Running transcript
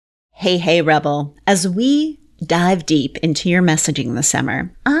Hey, Rebel. As we dive deep into your messaging this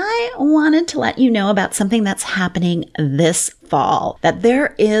summer, I wanted to let you know about something that's happening this fall, that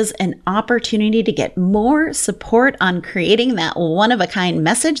there is an opportunity to get more support on creating that one-of-a-kind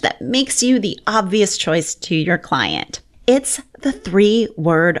message that makes you the obvious choice to your client. It's the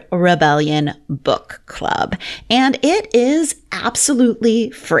 3-Word Rebellion Book Club, and it is absolutely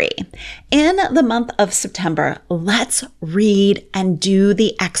free. In the month of September, let's read and do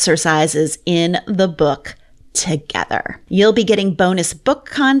the exercises in the book together. You'll be getting bonus book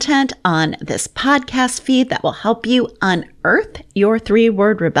content on this podcast feed that will help you unearth your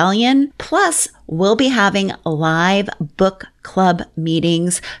 3-word rebellion. Plus, we'll be having live book club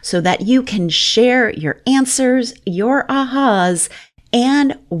meetings so that you can share your answers, your ahas,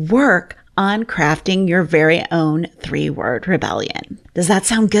 and work on crafting your very own 3-word rebellion. Does that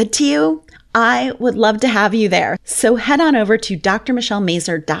sound good to you? I would love to have you there. So head on over to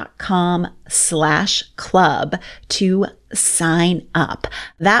drmichellemazur.com/club to sign up.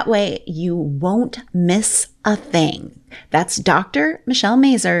 That way you won't miss a thing. That's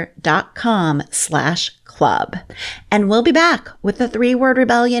drmichellemazur.com/club. And we'll be back with the 3-Word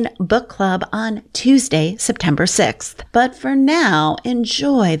Rebellion Book Club on Tuesday, September 6th. But for now,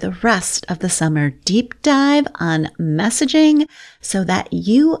 enjoy the rest of the summer deep dive on messaging so that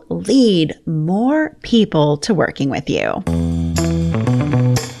you lead more people to working with you.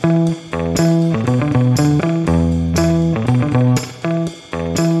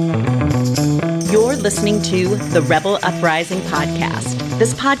 You're listening to the Rebel Uprising podcast.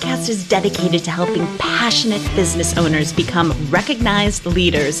 This podcast is dedicated to helping passionate business owners become recognized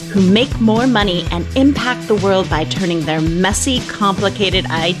leaders who make more money and impact the world by turning their messy, complicated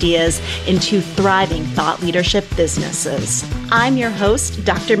ideas into thriving thought leadership businesses. I'm your host,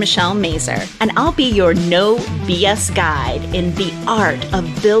 Dr. Michelle Mazur, and I'll be your no BS guide in the art of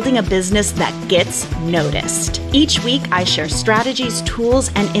building a business that gets noticed. Each week, I share strategies,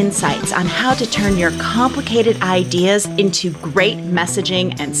 tools, and insights on how to turn your complicated ideas into great messaging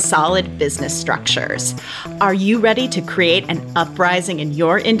and solid business structures. Are you ready to create an uprising in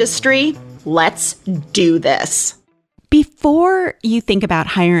your industry? Let's do this. Before you think about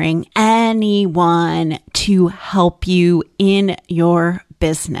hiring anyone to help you in your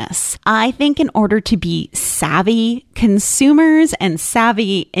business, I think in order to be savvy consumers and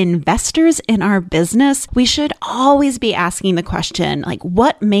savvy investors in our business, we should always be asking the question, like,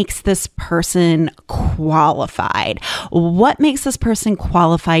 what makes this person qualified? What makes this person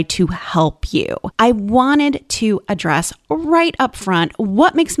qualified to help you? I wanted to address right up front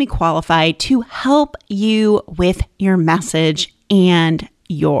what makes me qualified to help you with your message and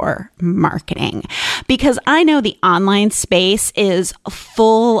your marketing, because I know the online space is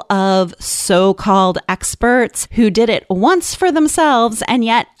full of so-called experts who did it once for themselves and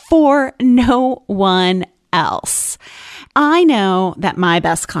yet for no one else. I know that my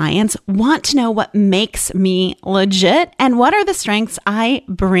best clients want to know what makes me legit and what are the strengths I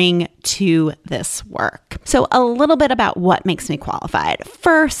bring to this work. So a little bit about what makes me qualified.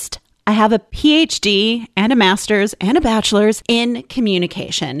 First, I have a PhD and a master's and a bachelor's in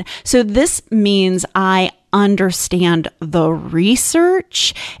communication. So this means I understand the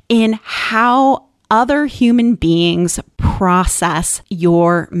research in how other human beings process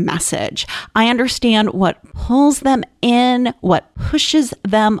your message. I understand what pulls them in, what pushes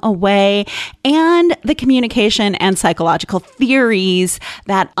them away, and the communication and psychological theories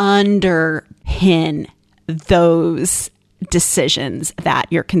that underpin those decisions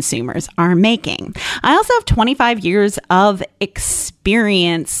that your consumers are making. I also have 25 years of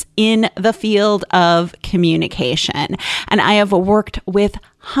experience in the field of communication, and I have worked with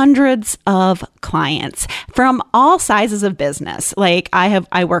hundreds of clients from all sizes of business. Like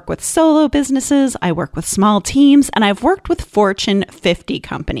I work with solo businesses, I work with small teams, and I've worked with Fortune 50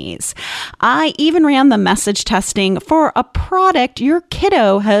 companies. I even ran the message testing for a product your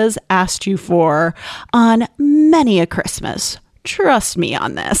kiddo has asked you for on many a Christmas. Trust me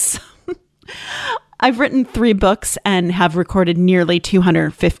on this. I've written 3 books and have recorded nearly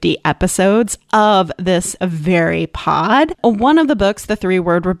 250 episodes of this very pod. One of the books, The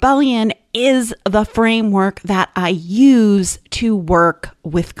 3-Word Rebellion, is the framework that I use to work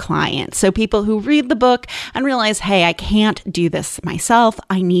with clients. So people who read the book and realize, hey, I can't do this myself.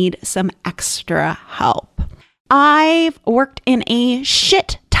 I need some extra help. I've worked in a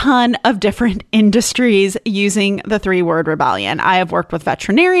shit ton ton of different industries using the 3-word rebellion. I have worked with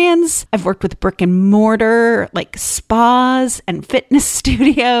veterinarians. I've worked with brick and mortar, like spas and fitness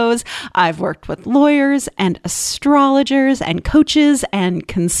studios. I've worked with lawyers and astrologers and coaches and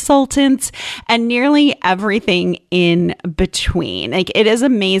consultants and nearly everything in between. Like, it is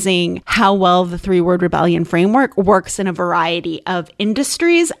amazing how well the 3-word rebellion framework works in a variety of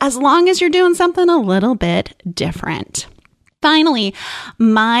industries, as long as you're doing something a little bit different. Finally,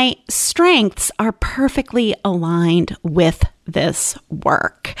 my strengths are perfectly aligned with this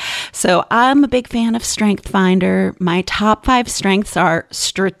work. So I'm a big fan of Strength Finder. My top 5 strengths are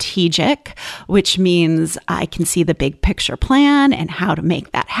strategic, which means I can see the big picture plan and how to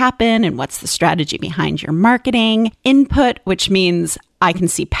make that happen and what's the strategy behind your marketing. Input, which means I can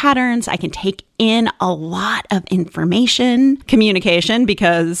see patterns. I can take in a lot of information. Communication,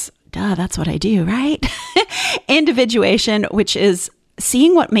 because that's what I do, right? Individuation, which is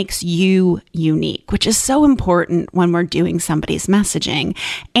seeing what makes you unique, which is so important when we're doing somebody's messaging.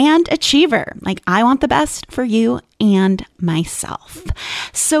 And achiever, like, I want the best for you and myself.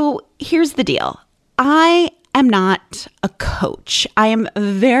 So here's the deal. I am not a coach. I am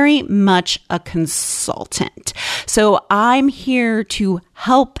very much a consultant. So I'm here to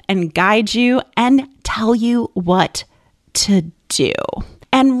help and guide you and tell you what to do.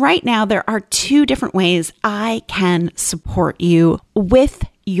 And right now, there are 2 different ways I can support you with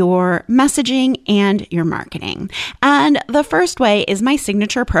your messaging and your marketing. And the first way is my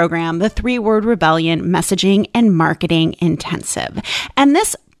signature program, the 3-word rebellion Messaging and Marketing Intensive. And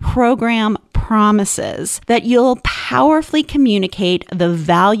this program promises that you'll powerfully communicate the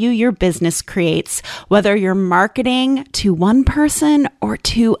value your business creates, whether you're marketing to one person or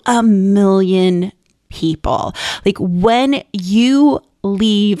to 1 million people. Like, when you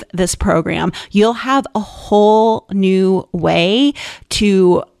leave this program, you'll have a whole new way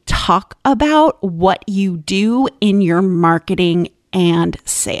to talk about what you do in your marketing and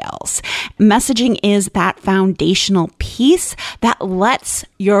sales. Messaging is that foundational piece that lets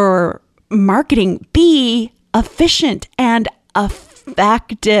your marketing be efficient and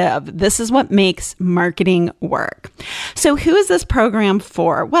effective. This is what makes marketing work. So who is this program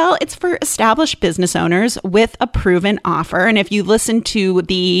for? Well, it's for established business owners with a proven offer. And if you listen to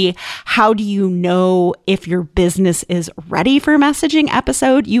the How Do You Know If Your Business is Ready for Messaging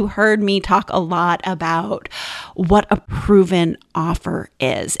episode, you heard me talk a lot about what a proven offer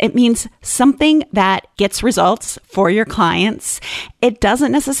is. It means something that gets results for your clients. It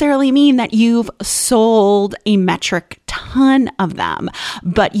doesn't necessarily mean that you've sold a metric ton of them,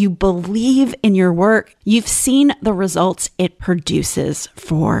 but you believe in your work. You've seen the results it produces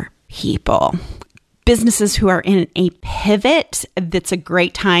for people. Businesses who are in a pivot, that's a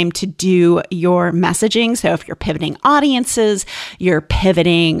great time to do your messaging. So if you're pivoting audiences, you're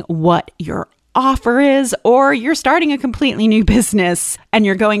pivoting what your offer is, or you're starting a completely new business and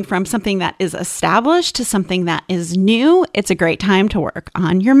you're going from something that is established to something that is new, it's a great time to work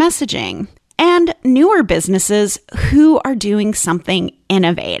on your messaging. And newer businesses who are doing something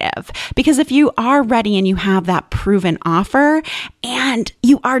innovative. Because if you are ready and you have that proven offer and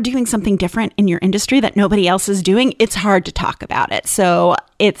you are doing something different in your industry that nobody else is doing, it's hard to talk about it. So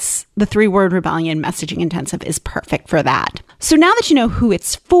it's the 3-word rebellion messaging intensive is perfect for that. So now that you know who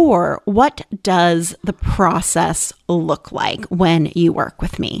it's for, what does the process look like when you work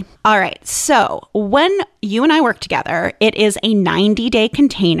with me? All right. So when you and I work together, it is a 90-day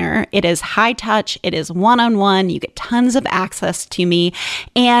container. It is high touch. It is one-on-one. You get tons of access to me.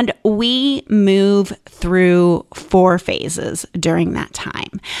 And we move through 4 phases during that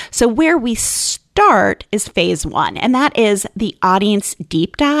time. So where we start is phase 1, and that is the audience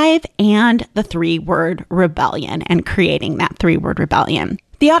deep dive and the 3-word rebellion and creating that 3-word rebellion.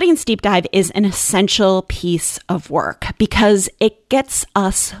 The audience deep dive is an essential piece of work because it gets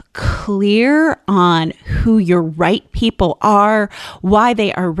us clear on who your right people are, why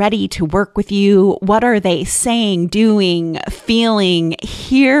they are ready to work with you, what are they saying, doing, feeling,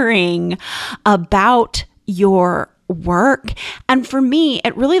 hearing about your work. And for me,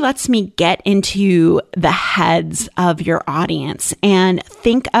 it really lets me get into the heads of your audience and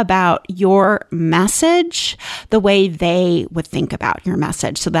think about your message the way they would think about your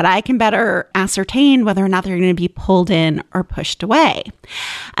message so that I can better ascertain whether or not they're going to be pulled in or pushed away.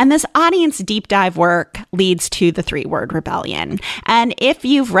 And this audience deep dive work leads to the 3-word rebellion. And if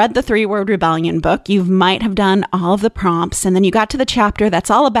you've read the 3-word rebellion book, you might have done all of the prompts and then you got to the chapter that's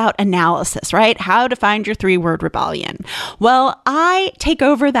all about analysis, right? How to find your 3-word rebellion. rebellion? Well, I take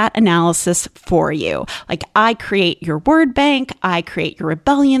over that analysis for you. Like, I create your word bank, I create your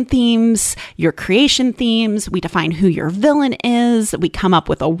rebellion themes, your creation themes. We define who your villain is. We come up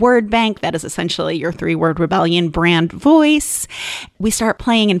with a word bank that is essentially your 3-word rebellion brand voice. We start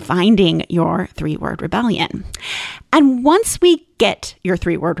playing and finding your 3-word rebellion. And once we get your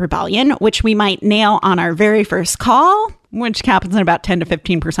 3-word rebellion, which we might nail on our very first call, which happens in about 10 to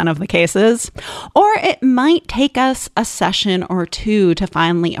 15% of the cases, or it might take us a session or two to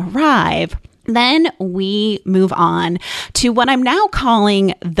finally arrive, then we move on to what I'm now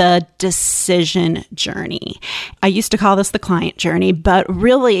calling the decision journey. I used to call this the client journey, but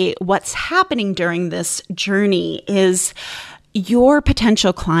really what's happening during this journey is your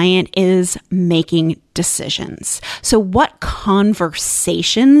potential client is making decisions. So what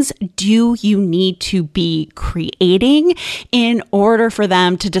conversations do you need to be creating in order for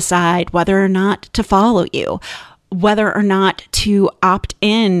them to decide whether or not to follow you? Whether or not to opt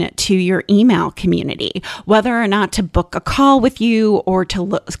in to your email community, whether or not to book a call with you or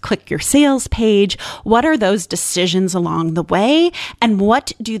to click your sales page. What are those decisions along the way, and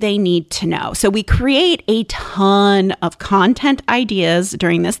what do they need to know? So we create a ton of content ideas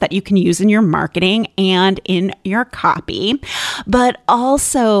during this that you can use in your marketing and in your copy. But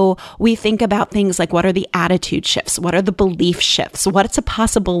also we think about things like, what are the attitude shifts? What are the belief shifts? What's a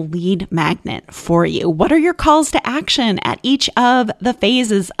possible lead magnet for you? What are your calls to action at each of the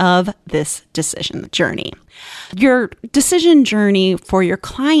phases of this decision journey? Your decision journey for your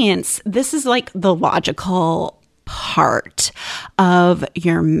clients, this is like the logical part of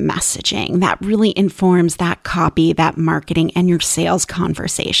your messaging that really informs that copy, that marketing, and your sales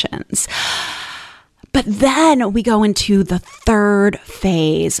conversations. But then we go into the third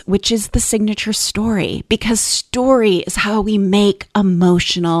phase, which is the signature story, because story is how we make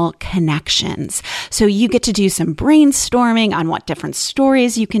emotional connections. So you get to do some brainstorming on what different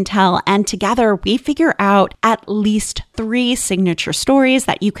stories you can tell. And together we figure out at least 3 signature stories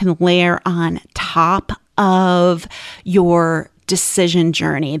that you can layer on top of your decision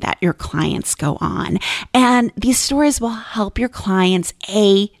journey that your clients go on. And these stories will help your clients,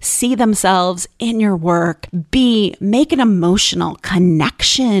 A, see themselves in your work, B, make an emotional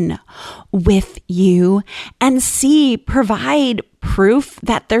connection with you, and C, provide proof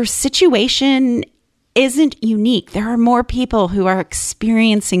that their situation isn't unique. There are more people who are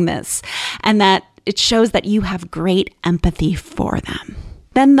experiencing this, and that it shows that you have great empathy for them.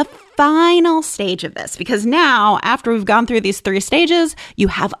 Then the final stage of this, because now after we've gone through these 3 stages, you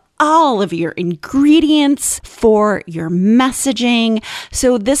have all of your ingredients for your messaging.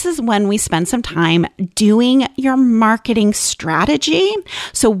 So this is when we spend some time doing your marketing strategy.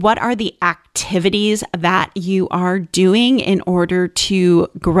 So what are the activities that you are doing in order to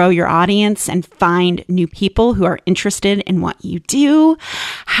grow your audience and find new people who are interested in what you do?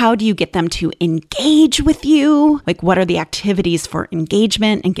 How do you get them to engage with you? Like, what are the activities for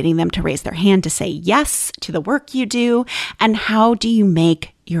engagement and getting them to raise their hand to say yes to the work you do? And how do you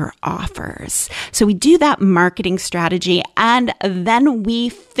make your offers? So we do that marketing strategy, and then we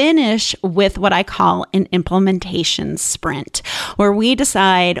finish with what I call an implementation sprint, where we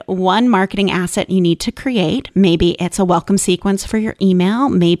decide one marketing asset you need to create. Maybe it's a welcome sequence for your email.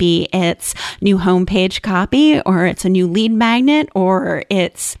 Maybe it's new homepage copy, or it's a new lead magnet, or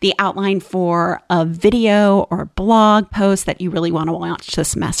it's the outline for a video or blog post that you really want to launch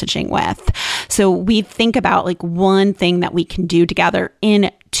this messaging with. So we think about like one thing that we can do together in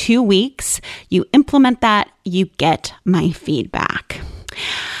 2 weeks. You implement that, you get my feedback.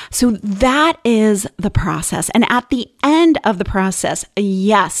 So that is the process. And at the end of the process,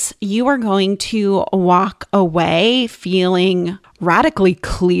 yes, you are going to walk away feeling radically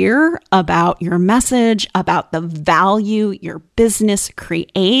clear about your message, about the value your business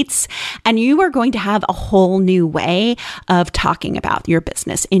creates, and you are going to have a whole new way of talking about your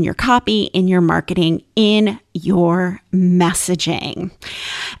business in your copy, in your marketing, in your messaging.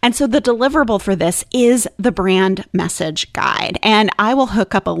 And so the deliverable for this is the brand message guide. And I will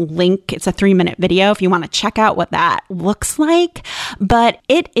hook up a link. It's a 3-minute video if you want to check out what that looks like. But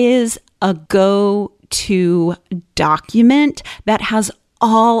it is a go-to document that has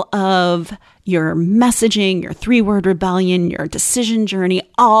all of your messaging, your 3-word rebellion, your decision journey,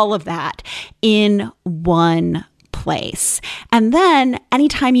 all of that in one place. And then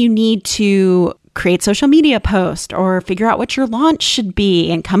anytime you need to create social media post or figure out what your launch should be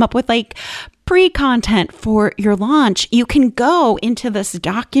and come up with like pre-content for your launch, you can go into this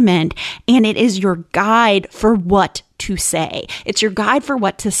document and it is your guide for what to say. It's your guide for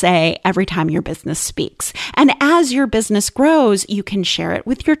what to say every time your business speaks. And as your business grows, you can share it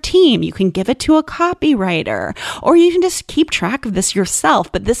with your team. You can give it to a copywriter, or you can just keep track of this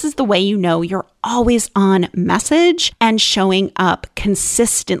yourself. But this is the way you know you're always on message and showing up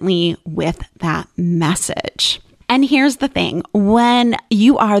consistently with that message. And here's the thing, when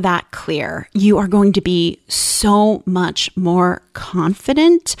you are that clear, you are going to be so much more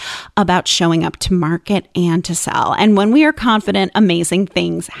confident about showing up to market and to sell. And when we are confident, amazing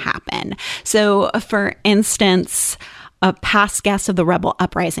things happen. So for instance, a past guest of the Rebel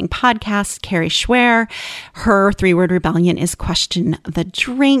Uprising podcast, Carrie Schwer, her 3-word rebellion is question the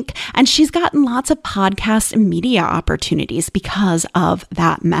drink. And she's gotten lots of podcast and media opportunities because of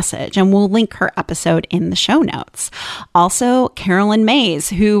that message. And we'll link her episode in the show notes. Also, Carolyn Mays,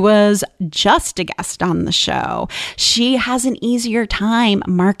 who was just a guest on the show, she has an easier time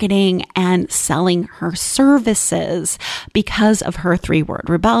marketing and selling her services because of her 3-word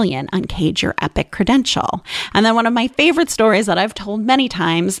rebellion, Uncage Your Epic Credential. And then one of my favorite stories that I've told many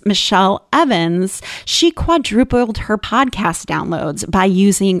times, Michelle Evans, she quadrupled her podcast downloads by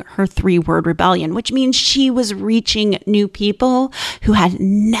using her 3-word rebellion, which means she was reaching new people who had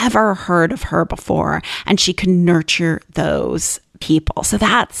never heard of her before, and she could nurture those people. So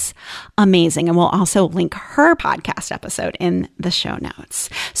that's amazing. And we'll also link her podcast episode in the show notes.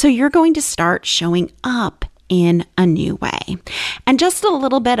 So you're going to start showing up in a new way. And just a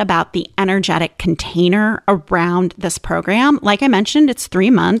little bit about the energetic container around this program. Like I mentioned, it's 3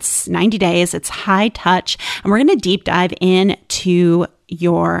 months, 90 days, it's high touch, and we're going to deep dive into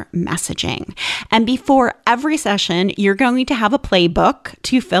your messaging. And before every session, you're going to have a playbook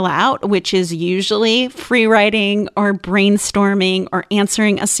to fill out, which is usually free writing or brainstorming or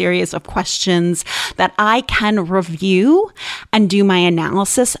answering a series of questions that I can review and do my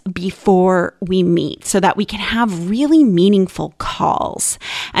analysis before we meet so that we can have really meaningful calls.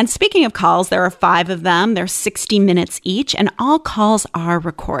 And speaking of calls, there are 5 of them. They're 60 minutes each, and all calls are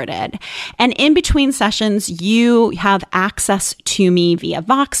recorded. And in between sessions, you have access to me via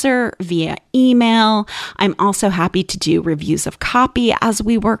Voxer, via email. I'm also happy to do reviews of copy as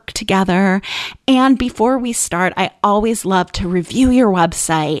we work together. And before we start, I always love to review your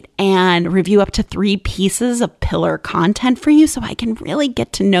website and review up to 3 pieces of pillar content for you so I can really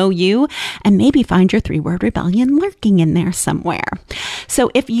get to know you and maybe find your 3-word rebellion lurking in there somewhere.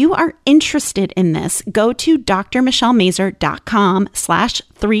 So if you are interested in this, go to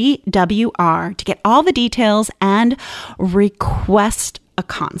drmichellemazur.com/3WR to get all the details and request a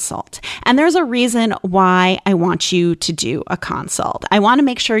consult. And there's a reason why I want you to do a consult. I want to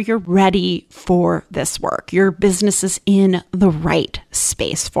make sure you're ready for this work. Your business is in the right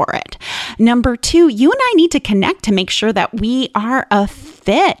space for it. Number 2, you and I need to connect to make sure that we are a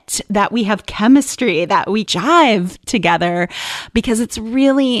fit, that we have chemistry, that we jive together, because it's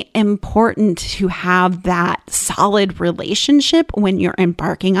really important to have that solid relationship when you're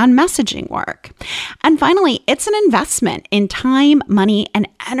embarking on messaging work. And finally, it's an investment in time, money, and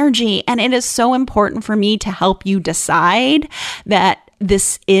energy. And it is so important for me to help you decide that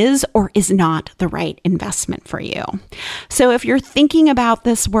this is or is not the right investment for you. So if you're thinking about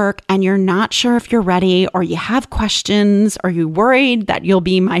this work and you're not sure if you're ready, or you have questions, or you're worried that you'll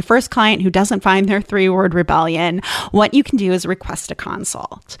be my first client who doesn't find their 3-word rebellion, what you can do is request a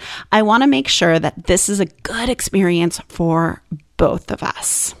consult. I want to make sure that this is a good experience for both of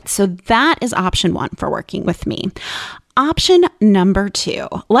us. So that is option 1 for working with me. Option number 2,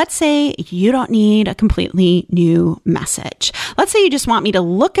 let's say you don't need a completely new message. Let's say you just want me to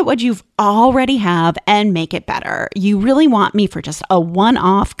look at what you've already have and make it better. You really want me for just a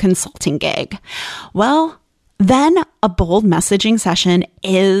one-off consulting gig. Well, then a bold messaging session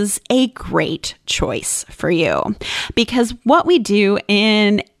is a great choice for you, because what we do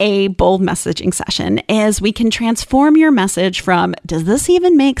in a bold messaging session is we can transform your message from, does this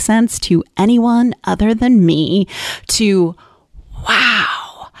even make sense to anyone other than me, to,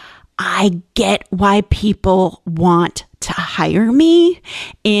 wow, I get why people want to hire me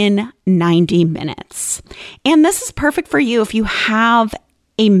in 90 minutes. And this is perfect for you if you have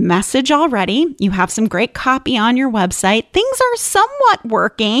a message already, you have some great copy on your website, things are somewhat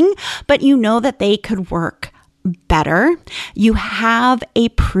working, but you know that they could work better. You have a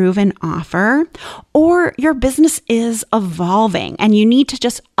proven offer, or your business is evolving and you need to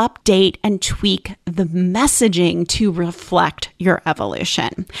just update and tweak the messaging to reflect your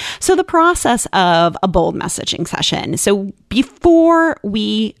evolution. So the process of a bold messaging session. So before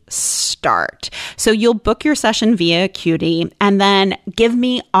we start. So you'll book your session via Acuity and then give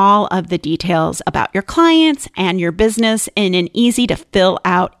me all of the details about your clients and your business in an easy to fill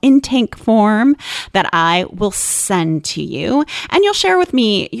out intake form that I will send to you. And you'll share with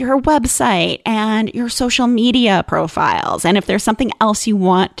me your website and your social media profiles. And if there's something else you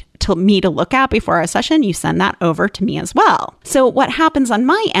want me to look at before our session, you send that over to me as well. So what happens on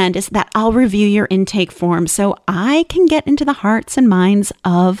my end is that I'll review your intake form so I can get into the hearts and minds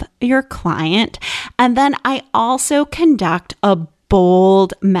of your client. And then I also conduct a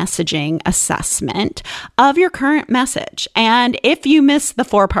bold messaging assessment of your current message. And if you missed the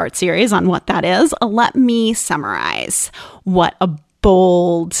 4-part series on what that is, let me summarize what a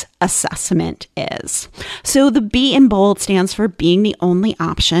bold assessment is. So the B in bold stands for being the only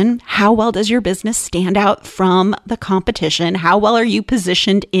option. How well does your business stand out from the competition? How well are you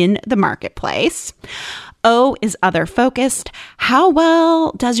positioned in the marketplace? O is other focused. How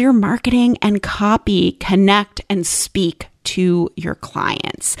well does your marketing and copy connect and speak to your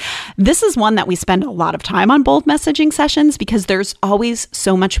clients? This is one that we spend a lot of time on bold messaging sessions because there's always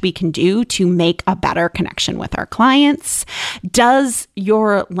so much we can do to make a better connection with our clients. Does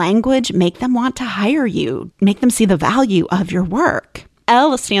your language make them want to hire you? Make them see the value of your work?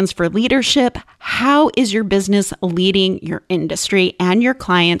 L stands for leadership. How is your business leading your industry and your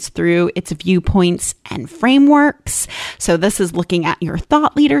clients through its viewpoints and frameworks? So this is looking at your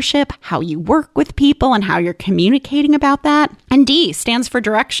thought leadership, how you work with people and how you're communicating about that. And D stands for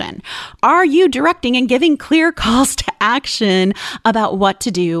direction. Are you directing and giving clear calls to action about what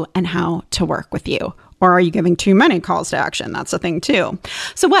to do and how to work with you? Or are you giving too many calls to action? That's a thing too.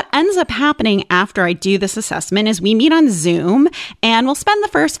 So what ends up happening after I do this assessment is we meet on Zoom and we'll spend the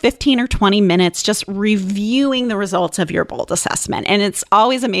first 15 or 20 minutes just reviewing the results of your bold assessment. And it's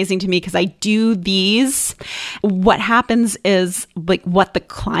always amazing to me because I do these. What happens is like what the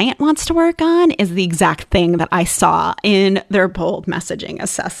client wants to work on is the exact thing that I saw in their bold messaging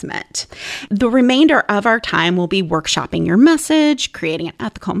assessment. The remainder of our time will be workshopping your message, creating an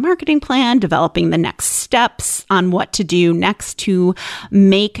ethical marketing plan, developing the next steps on what to do next to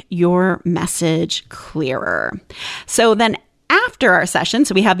make your message clearer. So then after our session,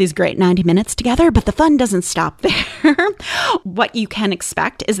 so we have these great 90 minutes together, but the fun doesn't stop there. What you can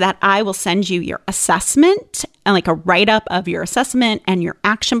expect is that I will send you your assessment and like a write-up of your assessment and your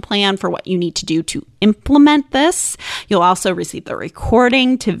action plan for what you need to do to implement this. You'll also receive the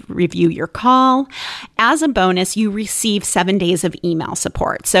recording to review your call. As a bonus, you receive 7 days of email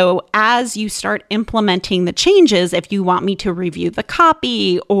support. So as you start implementing the changes, if you want me to review the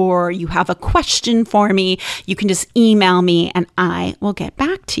copy or you have a question for me, you can just email me and I will get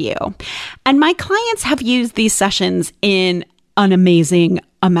back to you. And my clients have used these sessions in an amazing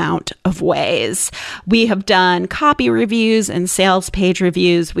amount of ways. We have done copy reviews and sales page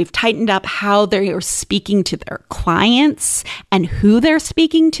reviews. We've tightened up how they are speaking to their clients and who they're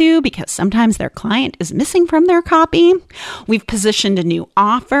speaking to because sometimes their client is missing from their copy. We've positioned a new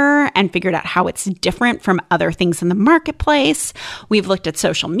offer and figured out how it's different from other things in the marketplace. We've looked at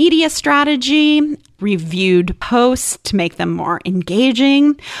social media strategy, reviewed posts to make them more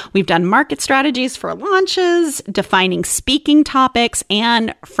engaging. We've done market strategies for launches, defining speaking topics,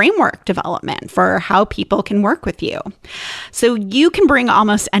 and framework development for how people can work with you. So you can bring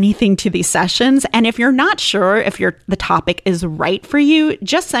almost anything to these sessions. And if you're not sure if the topic is right for you,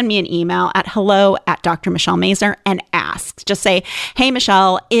 just send me an email at hello@drmichellemazur and ask. Just say, hey,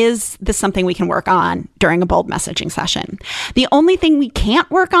 Michelle, is this something we can work on during a bold messaging session? The only thing we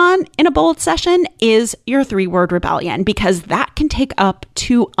can't work on in a bold session is your 3-word rebellion, because that can take up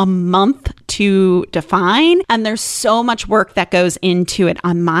to a month to define. And there's so much work that goes into it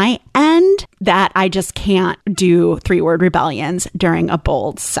on my end that I just can't do 3-word rebellions during a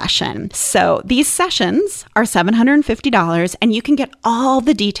bold session. So these sessions are $750 and you can get all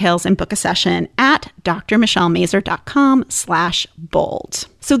the details and book a session at drmichellemazur.com/bold.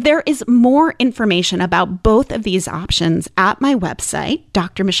 So there is more information about both of these options at my website,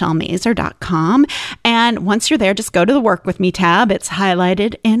 drmichellemazur.com. And once you're there, just go to the Work With Me tab. It's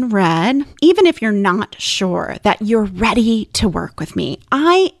highlighted in red. Even if you're not sure that you're ready to work with me,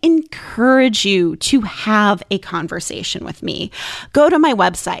 I encourage you to have a conversation with me. Go to my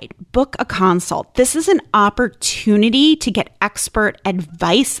website, book a consult. This is an opportunity to get expert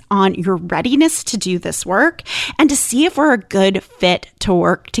advice on your readiness to do this work and to see if we're a good fit to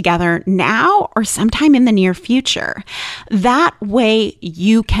work together now or sometime in the near future. That way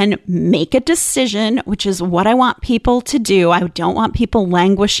you can make a decision, which is what I want people to do. I don't want people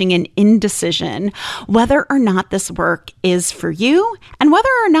languishing in indecision, whether or not this work is for you and whether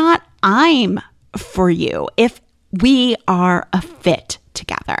or not I'm for you, if we are a fit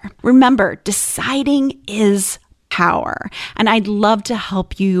together. Remember, deciding is power, and I'd love to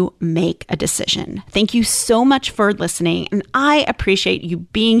help you make a decision. Thank you so much for listening, and I appreciate you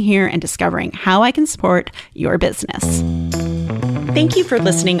being here and discovering how I can support your business. Thank you for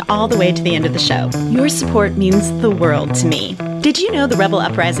listening all the way to the end of the show. Your support means the world to me. Did you know the Rebel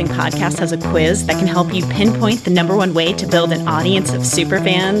Uprising podcast has a quiz that can help you pinpoint the number one way to build an audience of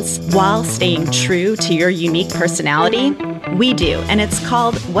superfans while staying true to your unique personality? We do, and it's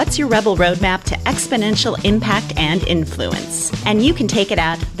called What's Your Rebel Roadmap to Exponential Impact and Influence? And you can take it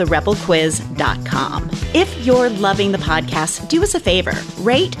at therebelquiz.com. If you're loving the podcast, do us a favor,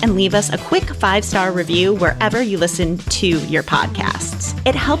 rate and leave us a quick 5-star review wherever you listen to your podcasts.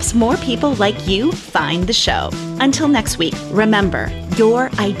 It helps more people like you find the show. Until next week, remember, your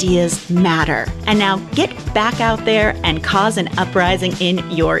ideas matter. And now get back out there and cause an uprising in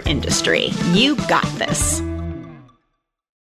your industry. You got this.